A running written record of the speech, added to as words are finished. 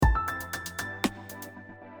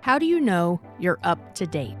How do you know you're up to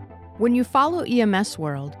date? When you follow EMS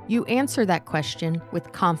World, you answer that question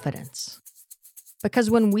with confidence. Because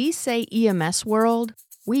when we say EMS World,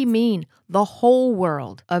 we mean the whole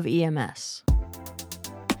world of EMS.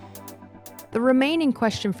 The remaining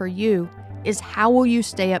question for you is, how will you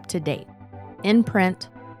stay up to date? In print,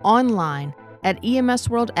 online, at EMS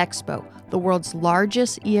World Expo, the world's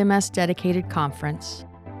largest EMS dedicated conference,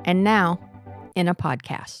 and now in a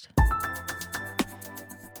podcast.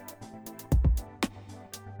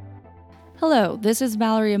 Hello, this is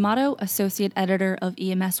Valerie Amato, Associate Editor of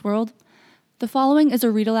EMS World. The following is a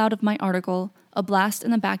read-aloud of my article, A Blast in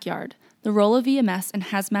the Backyard, The Role of EMS in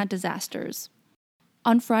Hazmat Disasters.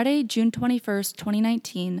 On Friday, June 21,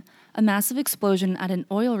 2019, a massive explosion at an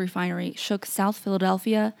oil refinery shook South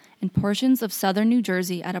Philadelphia and portions of southern New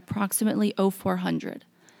Jersey at approximately 0400.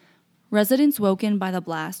 Residents woken by the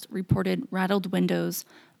blast reported rattled windows,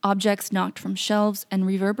 objects knocked from shelves, and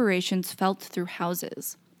reverberations felt through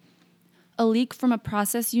houses. A leak from a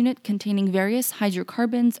process unit containing various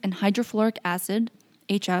hydrocarbons and hydrofluoric acid,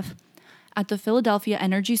 HF, at the Philadelphia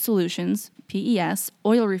Energy Solutions, PES,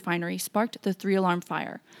 oil refinery sparked the 3-alarm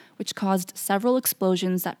fire, which caused several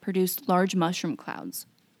explosions that produced large mushroom clouds.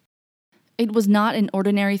 It was not an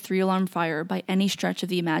ordinary 3-alarm fire by any stretch of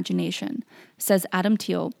the imagination, says Adam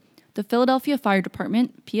Teal, the Philadelphia Fire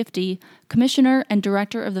Department, PFD, Commissioner and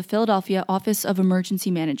Director of the Philadelphia Office of Emergency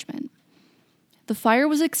Management. The fire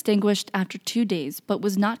was extinguished after 2 days, but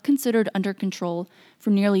was not considered under control for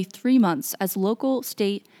nearly 3 months as local,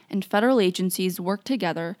 state, and federal agencies worked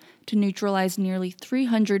together to neutralize nearly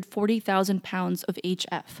 340,000 pounds of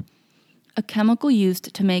HF, a chemical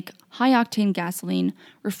used to make high-octane gasoline,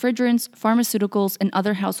 refrigerants, pharmaceuticals, and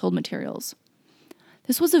other household materials.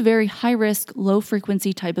 This was a very high-risk,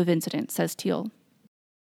 low-frequency type of incident, says Teal.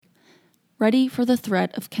 Ready for the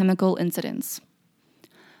threat of chemical incidents.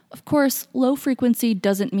 Of course, low frequency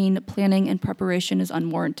doesn't mean planning and preparation is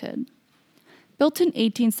unwarranted. Built in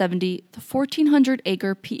 1870, the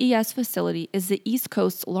 1,400-acre PES facility is the East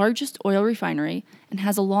Coast's largest oil refinery and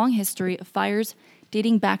has a long history of fires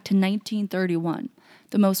dating back to 1931,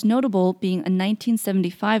 the most notable being a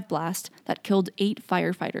 1975 blast that killed 8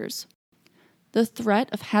 firefighters. The threat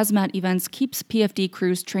of hazmat events keeps PFD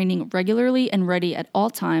crews training regularly and ready at all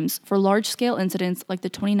times for large-scale incidents like the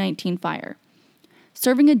 2019 fire.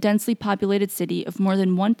 Serving a densely populated city of more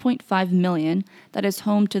than 1.5 million that is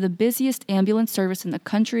home to the busiest ambulance service in the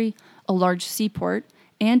country, a large seaport,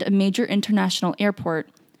 and a major international airport,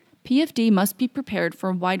 PFD must be prepared for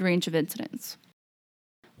a wide range of incidents.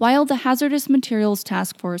 While the Hazardous Materials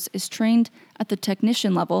Task Force is trained at the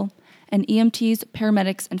technician level, and EMTs,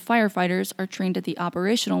 paramedics, and firefighters are trained at the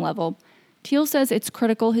operational level, Teal says it's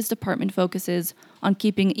critical his department focuses on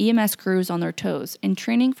keeping EMS crews on their toes in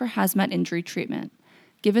training for hazmat injury treatment,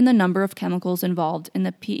 given the number of chemicals involved in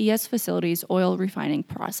the PES facility's oil refining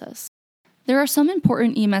process. There are some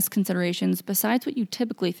important EMS considerations besides what you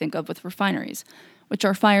typically think of with refineries, which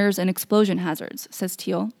are fires and explosion hazards, says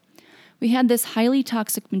Teal. We had this highly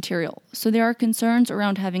toxic material, so there are concerns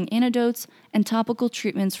around having antidotes and topical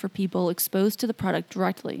treatments for people exposed to the product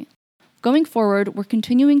directly. Going forward, we're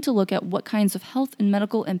continuing to look at what kinds of health and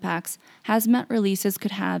medical impacts hazmat releases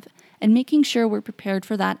could have and making sure we're prepared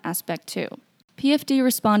for that aspect too. PFD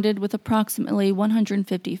responded with approximately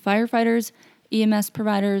 150 firefighters, EMS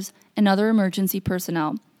providers, and other emergency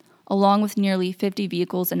personnel, along with nearly 50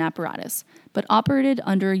 vehicles and apparatus, but operated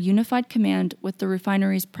under a unified command with the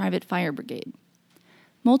refinery's private fire brigade.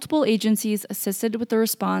 Multiple agencies assisted with the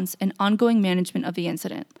response and ongoing management of the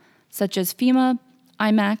incident, such as FEMA,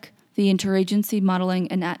 IMAC, the Interagency Modeling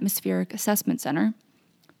and Atmospheric Assessment Center,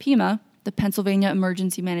 PEMA, the Pennsylvania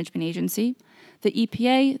Emergency Management Agency, the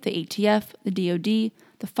EPA, the ATF, the DoD,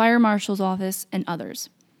 the Fire Marshal's Office, and others.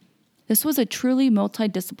 This was a truly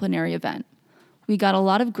multidisciplinary event. We got a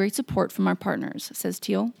lot of great support from our partners, says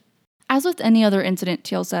Teal. As with any other incident,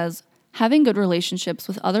 Teal says, having good relationships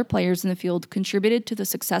with other players in the field contributed to the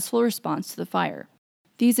successful response to the fire.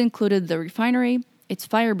 These included the refinery, its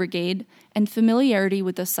fire brigade, and familiarity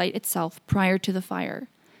with the site itself prior to the fire.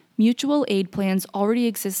 Mutual aid plans already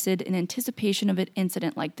existed in anticipation of an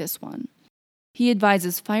incident like this one. He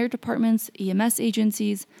advises fire departments, EMS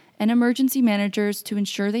agencies, and emergency managers to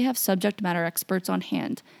ensure they have subject matter experts on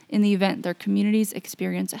hand in the event their communities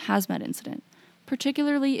experience a hazmat incident,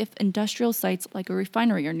 particularly if industrial sites like a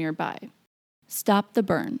refinery are nearby. Stop the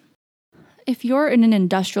burn. If you're in an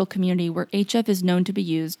industrial community where HF is known to be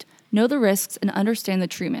used, know the risks and understand the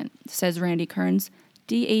treatment, says Randy Kearns,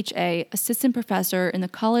 DHA, assistant professor in the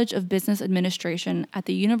College of Business Administration at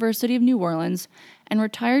the University of New Orleans and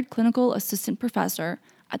retired clinical assistant professor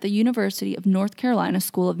at the University of North Carolina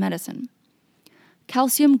School of Medicine.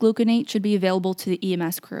 Calcium gluconate should be available to the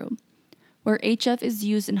EMS crew. Where HF is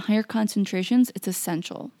used in higher concentrations, it's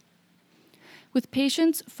essential. With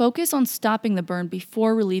patients, focus on stopping the burn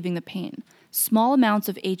before relieving the pain. Small amounts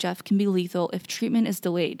of HF can be lethal if treatment is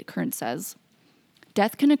delayed, Kearns says.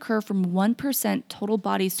 Death can occur from 1% total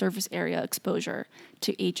body surface area exposure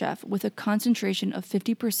to HF with a concentration of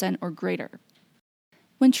 50% or greater.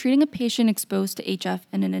 When treating a patient exposed to HF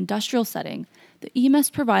in an industrial setting, the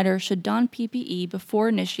EMS provider should don PPE before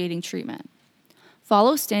initiating treatment.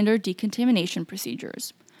 Follow standard decontamination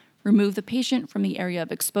procedures. Remove the patient from the area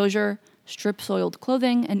of exposure, strip soiled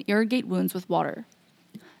clothing, and irrigate wounds with water.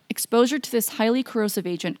 Exposure to this highly corrosive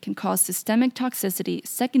agent can cause systemic toxicity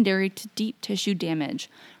secondary to deep tissue damage,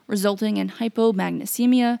 resulting in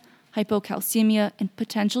hypomagnesemia, hypocalcemia, and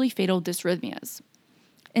potentially fatal dysrhythmias.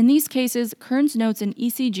 In these cases, Kearns notes an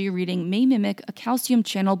ECG reading may mimic a calcium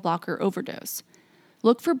channel blocker overdose.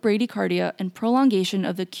 Look for bradycardia and prolongation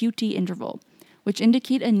of the QT interval, which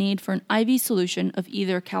indicate a need for an IV solution of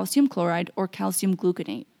either calcium chloride or calcium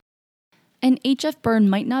gluconate. An HF burn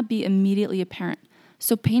might not be immediately apparent,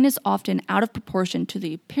 so pain is often out of proportion to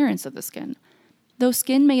the appearance of the skin, though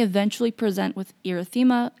skin may eventually present with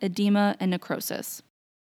erythema, edema, and necrosis.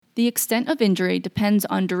 The extent of injury depends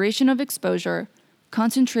on duration of exposure,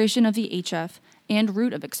 concentration of the HF, and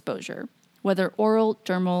route of exposure, whether oral,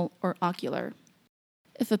 dermal, or ocular.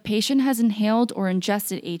 If a patient has inhaled or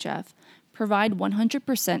ingested HF, provide 100%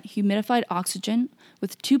 humidified oxygen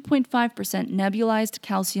with 2.5% nebulized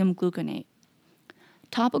calcium gluconate.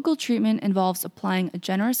 Topical treatment involves applying a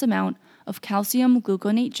generous amount of calcium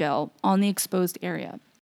gluconate gel on the exposed area.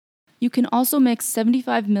 You can also mix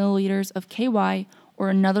 75 milliliters of KY or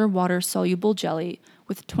another water-soluble jelly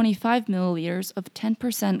with 25 milliliters of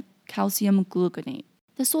 10% calcium gluconate.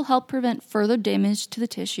 This will help prevent further damage to the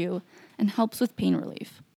tissue and helps with pain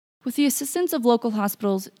relief. With the assistance of local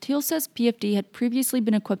hospitals, Teal says PFD had previously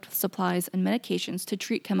been equipped with supplies and medications to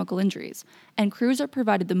treat chemical injuries, and crews are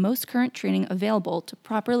provided the most current training available to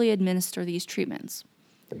properly administer these treatments.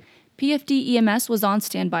 PFD EMS was on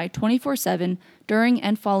standby 24/7 during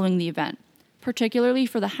and following the event, particularly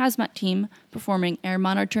for the hazmat team performing air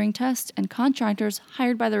monitoring tests and contractors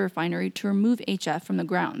hired by the refinery to remove HF from the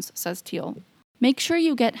grounds, says Teal. Make sure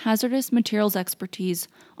you get hazardous materials expertise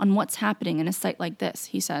on what's happening in a site like this,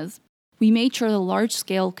 he says. We made sure the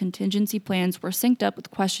large-scale contingency plans were synced up with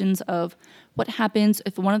questions of what happens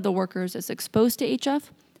if one of the workers is exposed to HF,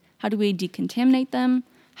 how do we decontaminate them,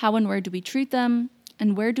 how and where do we treat them,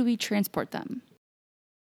 and where do we transport them.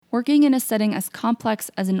 Working in a setting as complex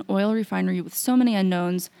as an oil refinery with so many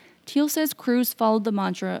unknowns, Teal says crews followed the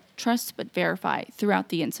mantra, trust but verify, throughout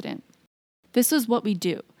the incident. This is what we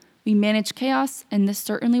do. We manage chaos, and this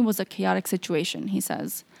certainly was a chaotic situation, he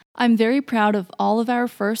says. I'm very proud of all of our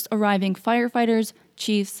first arriving firefighters,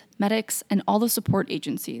 chiefs, medics, and all the support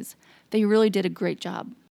agencies. They really did a great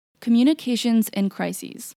job. Communications in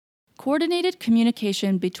crises. Coordinated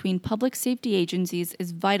communication between public safety agencies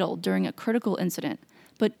is vital during a critical incident,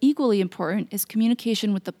 but equally important is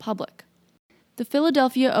communication with the public. The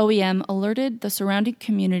Philadelphia OEM alerted the surrounding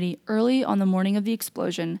community early on the morning of the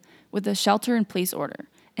explosion with a shelter-in-place order,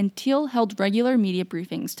 and Teal held regular media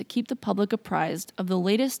briefings to keep the public apprised of the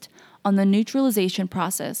latest on the neutralization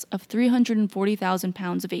process of 340,000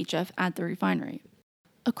 pounds of HF at the refinery.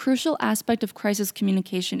 A crucial aspect of crisis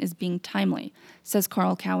communication is being timely, says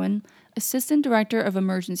Carl Cowan, Assistant Director of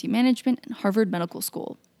Emergency Management at Harvard Medical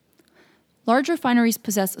School. Large refineries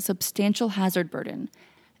possess a substantial hazard burden.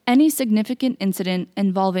 Any significant incident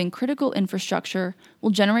involving critical infrastructure will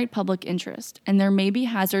generate public interest, and there may be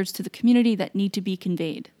hazards to the community that need to be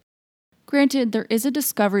conveyed. Granted, there is a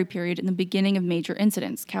discovery period in the beginning of major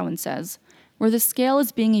incidents, Cowan says, where the scale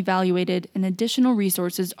is being evaluated and additional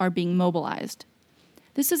resources are being mobilized.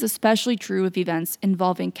 This is especially true of events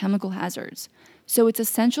involving chemical hazards, so it's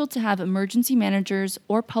essential to have emergency managers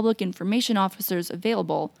or public information officers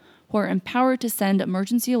available who are empowered to send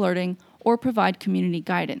emergency alerting or provide community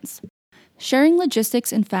guidance. Sharing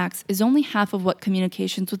logistics and facts is only half of what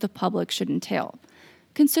communications with the public should entail.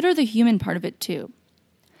 Consider the human part of it too.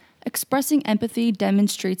 Expressing empathy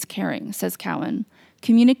demonstrates caring, says Cowan.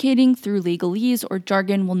 Communicating through legalese or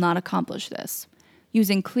jargon will not accomplish this.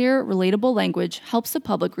 Using clear, relatable language helps the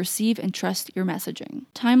public receive and trust your messaging.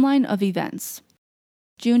 Timeline of events.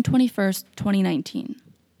 June 21st, 2019.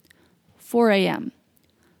 4 a.m.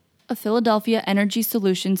 A Philadelphia Energy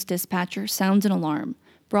Solutions dispatcher sounds an alarm,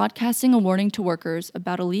 broadcasting a warning to workers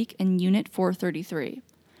about a leak in Unit 433.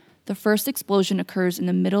 The first explosion occurs in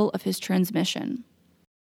the middle of his transmission.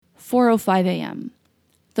 4:05 a.m.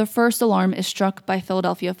 The first alarm is struck by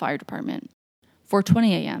Philadelphia Fire Department.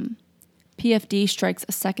 4:20 a.m. PFD strikes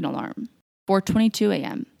a second alarm. 4:22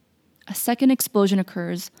 a.m. A second explosion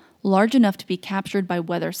occurs, large enough to be captured by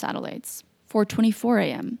weather satellites. 4:24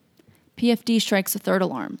 a.m. PFD strikes a third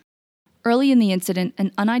alarm. Early in the incident,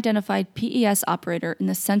 an unidentified PES operator in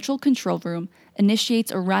the central control room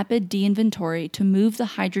initiates a rapid de-inventory to move the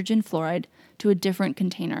hydrogen fluoride to a different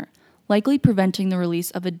container, likely preventing the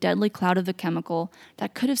release of a deadly cloud of the chemical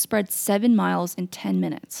that could have spread 7 miles in 10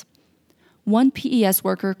 minutes. One PES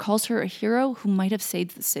worker calls her a hero who might have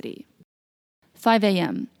saved the city. 5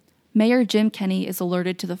 a.m. Mayor Jim Kenney is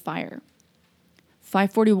alerted to the fire.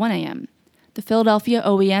 5:41 a.m. The Philadelphia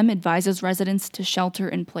OEM advises residents to shelter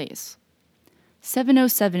in place.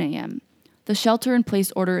 7:07 a.m. The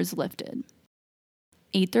shelter-in-place order is lifted.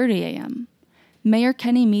 8:30 a.m. Mayor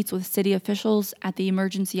Kenney meets with city officials at the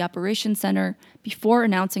Emergency Operations Center before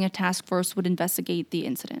announcing a task force would investigate the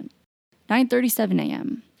incident. 9:37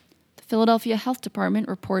 a.m. The Philadelphia Health Department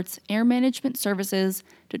reports Air Management Services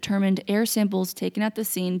determined air samples taken at the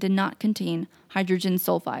scene did not contain hydrogen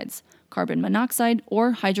sulfides, carbon monoxide,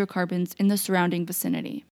 or hydrocarbons in the surrounding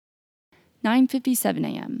vicinity. 9:57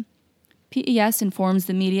 a.m. PES informs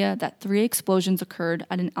the media that 3 explosions occurred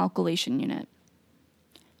at an alkylation unit.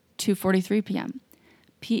 2:43 p.m.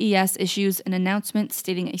 PES issues an announcement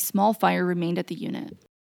stating a small fire remained at the unit.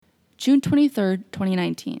 June 23,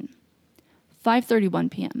 2019. 5:31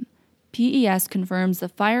 p.m. PES confirms the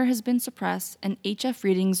fire has been suppressed and HF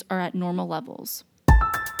readings are at normal levels.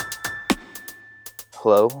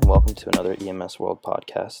 Hello, and welcome to another EMS World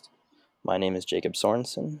podcast. My name is Jacob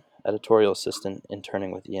Sorensen, editorial assistant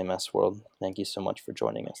interning with EMS World. Thank you so much for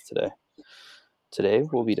joining us today. Today,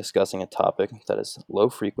 we'll be discussing a topic that is low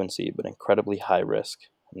frequency but incredibly high risk,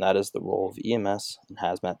 and that is the role of EMS in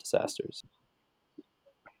hazmat disasters.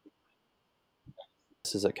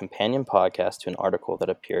 This is a companion podcast to an article that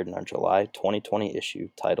appeared in our July 2020 issue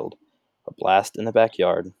titled, "A Blast in the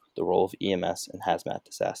Backyard, the Role of EMS in Hazmat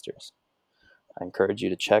Disasters." I encourage you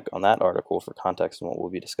to check on that article for context on what we'll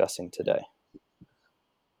be discussing today.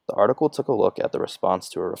 The article took a look at the response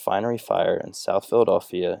to a refinery fire in South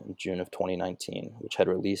Philadelphia in June of 2019, which had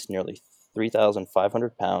released nearly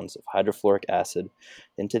 3,500 pounds of hydrofluoric acid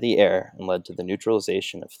into the air and led to the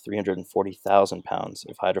neutralization of 340,000 pounds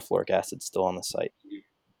of hydrofluoric acid still on the site.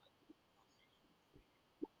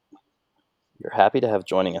 We're happy to have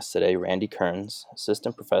joining us today Randy Kearns,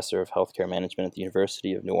 Assistant Professor of Healthcare Management at the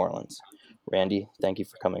University of New Orleans. Randy, thank you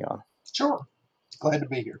for coming on. Sure. Glad to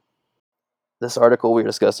be here. This article we're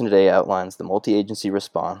discussing today outlines the multi-agency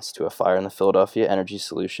response to a fire in the Philadelphia Energy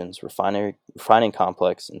Solutions refining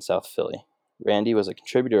complex in South Philly. Randy was a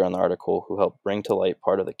contributor on the article who helped bring to light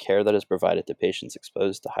part of the care that is provided to patients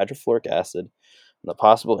exposed to hydrofluoric acid and the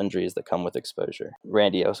possible injuries that come with exposure.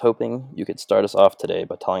 Randy, I was hoping you could start us off today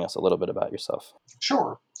by telling us a little bit about yourself.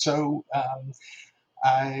 Sure. So,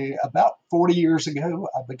 about 40 years ago,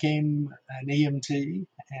 I became an EMT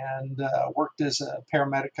and worked as a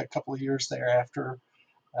paramedic a couple of years thereafter.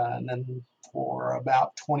 And then for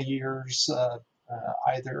about 20 years,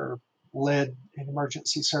 either led an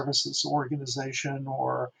emergency services organization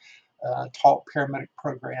or taught paramedic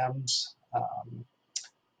programs.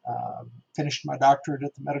 Finished my doctorate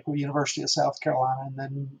at the Medical University of South Carolina and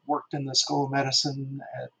then worked in the School of Medicine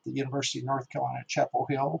at the University of North Carolina at Chapel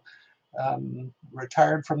Hill.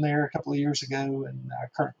 Retired from there a couple of years ago and I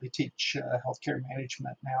currently teach healthcare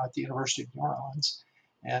management now at the University of New Orleans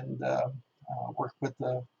and work with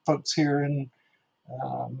the folks here in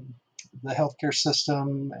the healthcare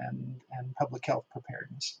system and public health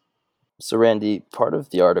preparedness. So Randy, part of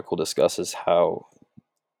the article discusses how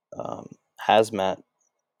hazmat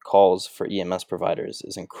calls for EMS providers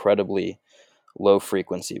is incredibly low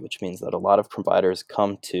frequency, which means that a lot of providers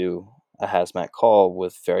come to a hazmat call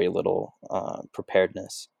with very little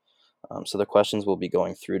preparedness. So the questions we'll be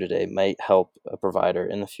going through today might help a provider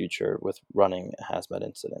in the future with running a hazmat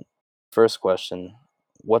incident. First question,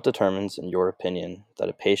 what determines, in your opinion, that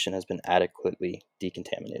a patient has been adequately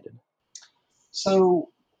decontaminated? So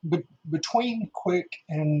between quick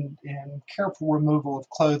and careful removal of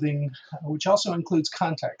clothing, which also includes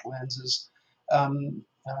contact lenses,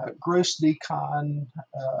 gross decon,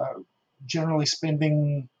 generally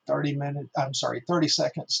spending 30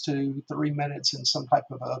 seconds to 3 minutes in some type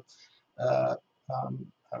of a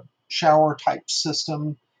shower type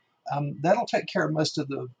system. That'll take care of most of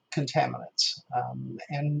the contaminants.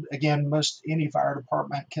 And again, any fire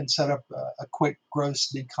department can set up a quick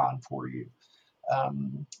gross decon for you.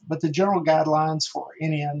 But the general guidelines for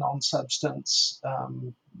any unknown substance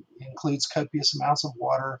includes copious amounts of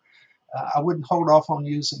water, I wouldn't hold off on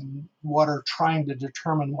using water trying to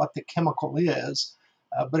determine what the chemical is.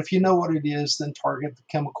 But if you know what it is, then target the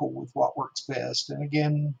chemical with what works best. And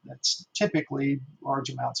again, that's typically large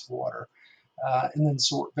amounts of water. And then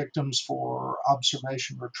sort victims for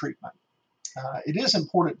observation or treatment. It is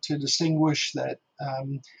important to distinguish that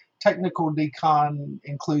technical decon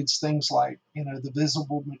includes things like, the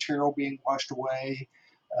visible material being washed away.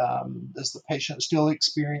 Does the patient still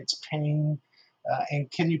experience pain?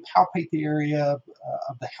 And can you palpate the area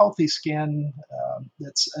of the healthy skin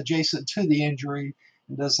that's adjacent to the injury?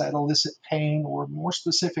 And does that elicit pain, or more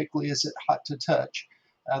specifically, is it hot to touch?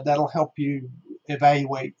 That'll help you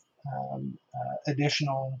evaluate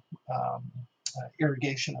additional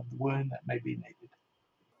irrigation of the wound that may be needed.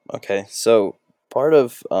 Okay, so part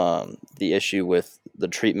of the issue with the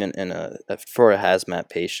treatment for a hazmat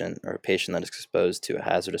patient or a patient that is exposed to a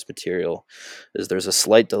hazardous material is there's a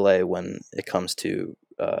slight delay when it comes to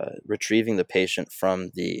retrieving the patient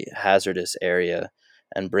from the hazardous area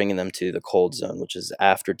and bringing them to the cold zone, which is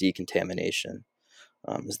after decontamination.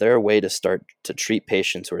 Is there a way to start to treat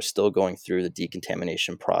patients who are still going through the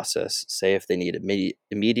decontamination process, say if they need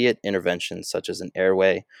immediate intervention such as an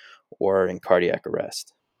airway or in cardiac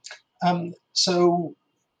arrest? So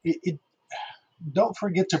don't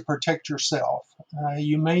forget to protect yourself.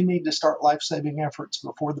 You may need to start life-saving efforts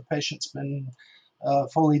before the patient's been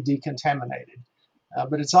fully decontaminated.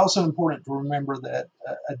 But it's also important to remember that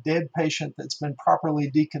a dead patient that's been properly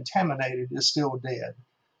decontaminated is still dead.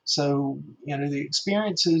 So, the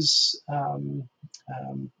experience is,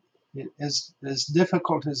 as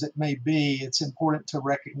difficult as it may be, it's important to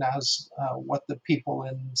recognize what the people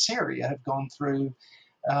in Syria have gone through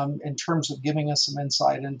in terms of giving us some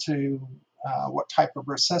insight into what type of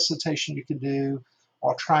resuscitation you can do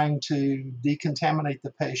while trying to decontaminate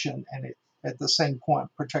the patient and at the same point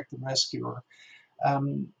protect the rescuer.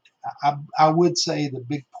 Um, I would say the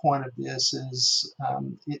big point of this is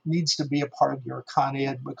it needs to be a part of your Con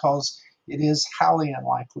Ed, because it is highly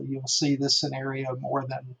unlikely you'll see this scenario more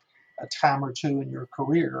than a time or two in your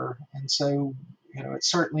career. And so, it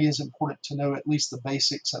certainly is important to know at least the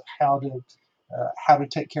basics of how to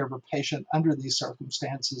take care of a patient under these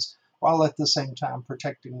circumstances, while at the same time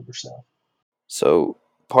protecting yourself. So,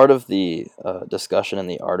 part of the discussion in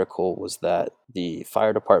the article was that the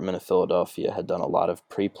fire department of Philadelphia had done a lot of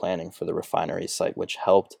pre planning for the refinery site, which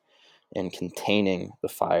helped in containing the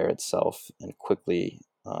fire itself and quickly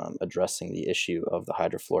addressing the issue of the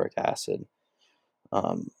hydrofluoric acid.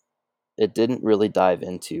 Um, it didn't really dive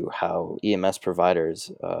into how EMS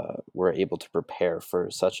providers were able to prepare for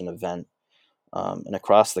such an event. And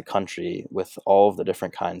across the country, with all of the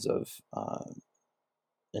different kinds of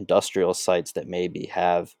industrial sites that maybe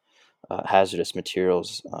have hazardous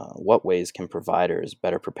materials, what ways can providers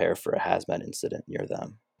better prepare for a hazmat incident near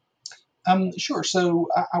them? Sure. So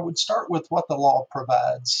I would start with what the law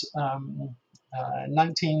provides. In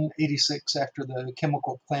 1986, after the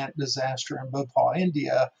chemical plant disaster in Bhopal,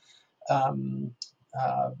 India, um,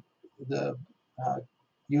 uh, the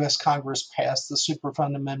U.S. Congress passed the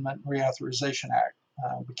Superfund Amendment Reauthorization Act,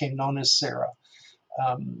 became known as SARA.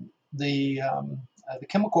 The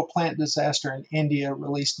chemical plant disaster in India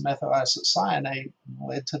released methylisocyanate,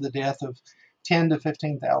 led to the death of 10 to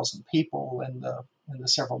 15,000 people in the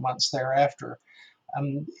several months thereafter.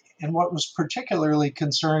 Um, and what was particularly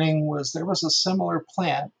concerning was there was a similar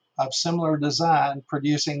plant of similar design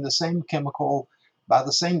producing the same chemical by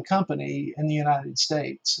the same company in the United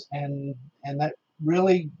States, and that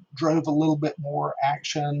really drove a little bit more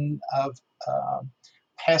action of uh,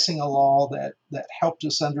 passing a law that helped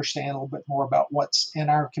us understand a little bit more about what's in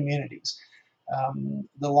our communities.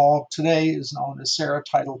 The law today is known as SARA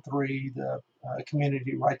Title III, the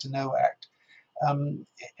Community Right to Know Act. Um,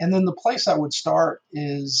 and then the place I would start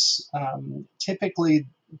is typically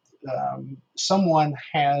someone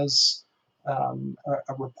has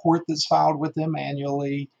a report that's filed with them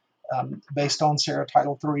annually based on SARA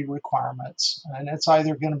Title III requirements. And it's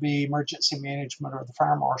either going to be emergency management or the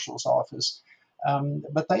fire marshal's office.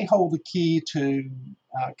 But they hold the key to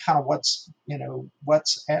kind of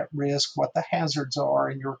what's at risk, what the hazards are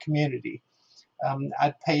in your community.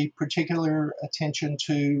 I'd pay particular attention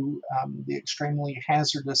to the extremely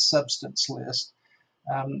hazardous substance list.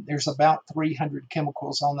 There's about 300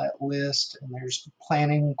 chemicals on that list, and there's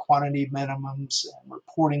planning quantity minimums and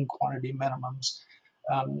reporting quantity minimums.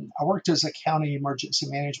 I worked as a county emergency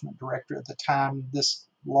management director at the time this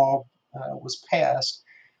law was passed.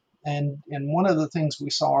 And one of the things we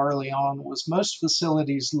saw early on was most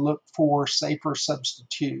facilities look for safer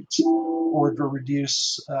substitutes or to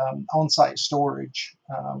reduce on-site storage.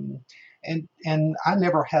 And I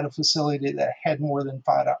never had a facility that had more than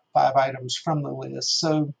five items from the list.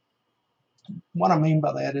 So what I mean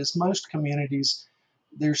by that is most communities,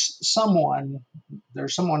 there's someone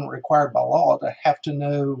required by law to have to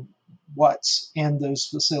know what's in those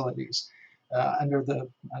facilities under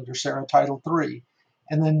SARA Title III,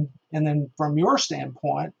 and then from your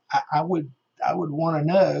standpoint, I would want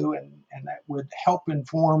to know, and that would help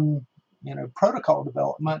inform protocol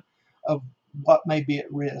development of what may be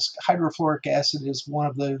at risk. Hydrofluoric acid is one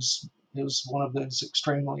of those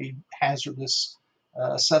extremely hazardous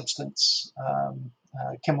substance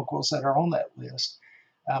chemicals that are on that list.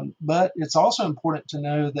 But it's also important to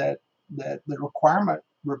know that the requirement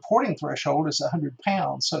reporting threshold is 100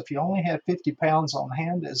 pounds. So if you only have 50 pounds on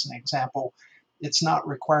hand, as an example, it's not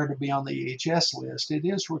required to be on the EHS list. It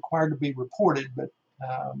is required to be reported, but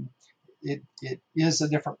it is a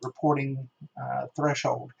different reporting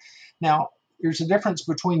threshold. Now, there's a difference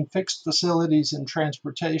between fixed facilities and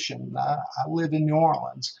transportation. I live in New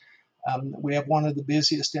Orleans. We have one of the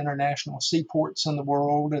busiest international seaports in the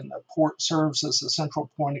world, and the port serves as a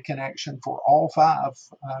central point of connection for all five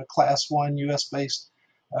Class 1 U.S.-based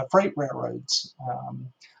freight railroads.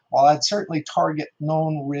 While I'd certainly target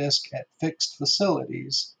known risk at fixed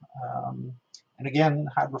facilities, and again,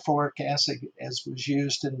 hydrofluoric acid, as was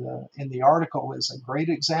used in the article, is a great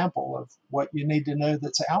example of what you need to know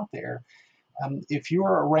that's out there. If you're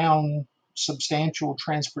around substantial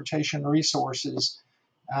transportation resources,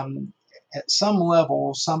 at some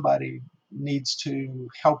level, somebody needs to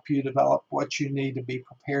help you develop what you need to be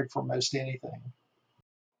prepared for most anything.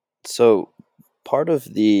 So, part of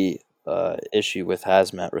the issue with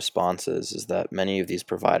hazmat responses is that many of these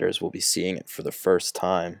providers will be seeing it for the first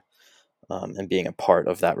time, and being a part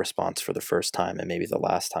of that response for the first time and maybe the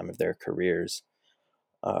last time of their careers.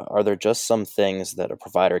 Are there just some things that a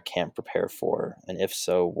provider can't prepare for? And if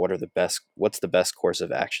so, what's the best course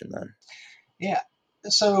of action then? Yeah,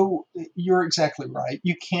 so you're exactly right.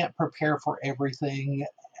 You can't prepare for everything.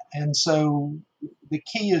 And so the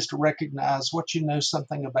key is to recognize what you know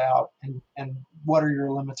something about, and what are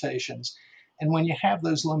your limitations. And when you have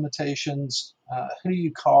those limitations, who do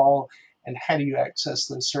you call and how do you access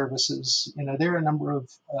those services? There are a number of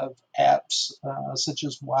apps such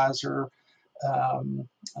as Wiser.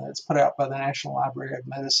 It's put out by the National Library of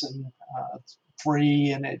Medicine. It's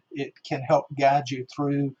free, and it can help guide you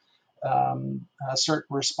through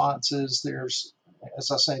certain responses.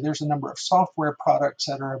 As I say, there's a number of software products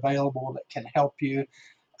that are available that can help you.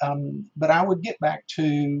 But I would get back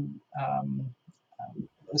to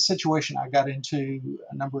a situation I got into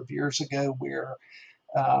a number of years ago where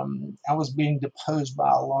I was being deposed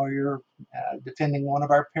by a lawyer defending one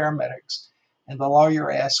of our paramedics. And the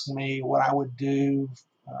lawyer asked me what I would do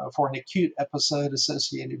for an acute episode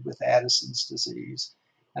associated with Addison's disease.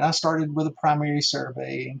 And I started with a primary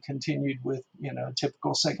survey and continued with,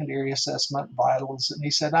 typical secondary assessment, vitals. And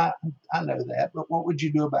he said, I know that, but what would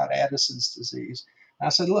you do about Addison's disease? And I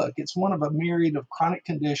said, look, it's one of a myriad of chronic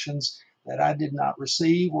conditions that I did not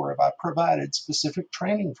receive or have I provided specific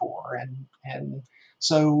training for. And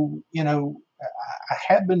so, I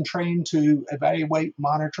have been trained to evaluate,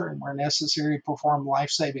 monitor, and where necessary, perform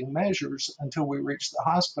life-saving measures until we reach the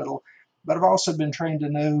hospital. But I've also been trained to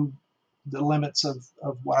know the limits of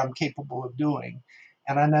what I'm capable of doing.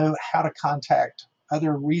 And I know how to contact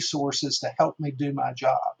other resources to help me do my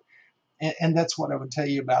job. And that's what I would tell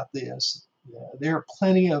you about this. There are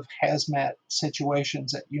plenty of hazmat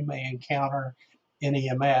situations that you may encounter in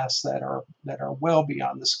EMS that are well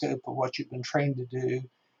beyond the scope of what you've been trained to do.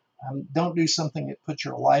 Don't do something that puts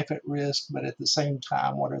your life at risk, but at the same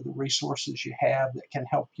time, what are the resources you have that can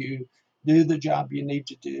help you do the job you need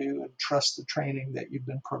to do, and trust the training that you've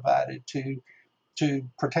been provided to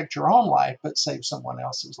protect your own life, but save someone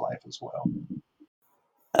else's life as well.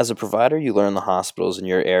 As a provider, you learn the hospitals in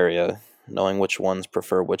your area, knowing which ones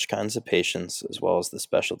prefer which kinds of patients, as well as the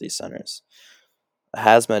specialty centers. A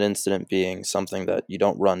hazmat incident being something that you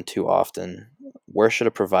don't run too often, where should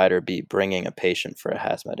a provider be bringing a patient for a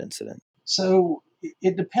hazmat incident? So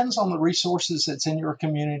it depends on the resources that's in your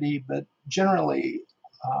community, but generally,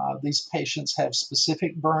 these patients have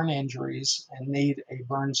specific burn injuries and need a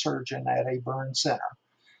burn surgeon at a burn center.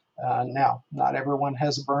 Now, not everyone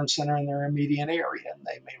has a burn center in their immediate area, and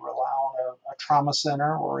they may rely on a trauma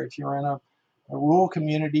center, or if you're in a rural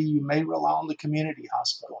community, you may rely on the community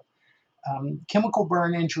hospital. Chemical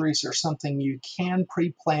burn injuries are something you can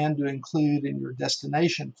pre-plan to include in your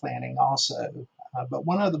destination planning also. But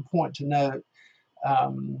one other point to note,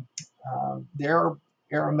 there are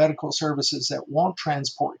aeromedical services that won't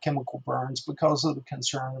transport chemical burns because of the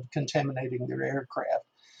concern of contaminating their aircraft.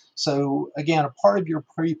 So again, a part of your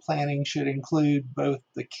pre-planning should include both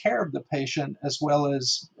the care of the patient as well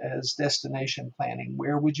as destination planning.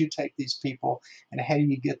 Where would you take these people, and how do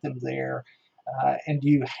you get them there? And do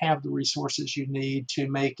you have the resources you need to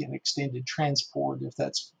make an extended transport if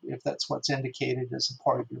that's what's indicated as a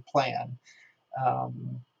part of your plan?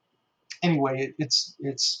 Anyway, it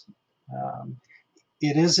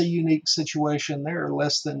is a unique situation. There are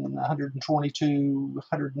less than 122,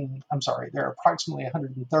 there are approximately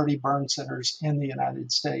 130 burn centers in the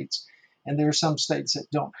United States, and there are some states that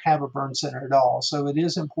don't have a burn center at all. So it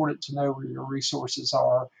is important to know where your resources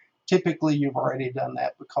are. Typically, you've already done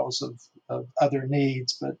that because of other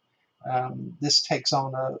needs, but this takes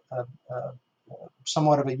on a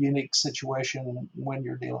somewhat of a unique situation when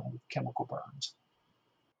you're dealing with chemical burns.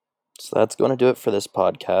 So that's going to do it for this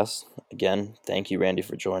podcast. Again, thank you, Randy,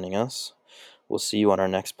 for joining us. We'll see you on our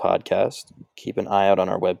next podcast. Keep an eye out on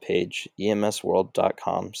our webpage,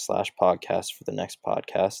 emsworld.com/podcast for the next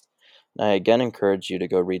podcast. And I again encourage you to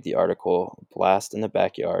go read the article, Blast in the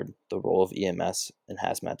Backyard, the Role of EMS in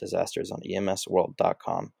Hazmat Disasters on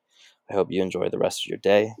emsworld.com. I hope you enjoy the rest of your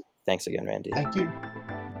day. Thanks again, Randy. Thank you.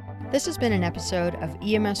 This has been an episode of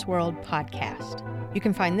EMS World Podcast. You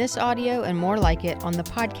can find this audio and more like it on the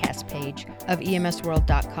podcast page of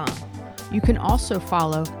emsworld.com. You can also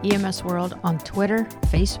follow EMS World on Twitter,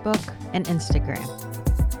 Facebook, and Instagram.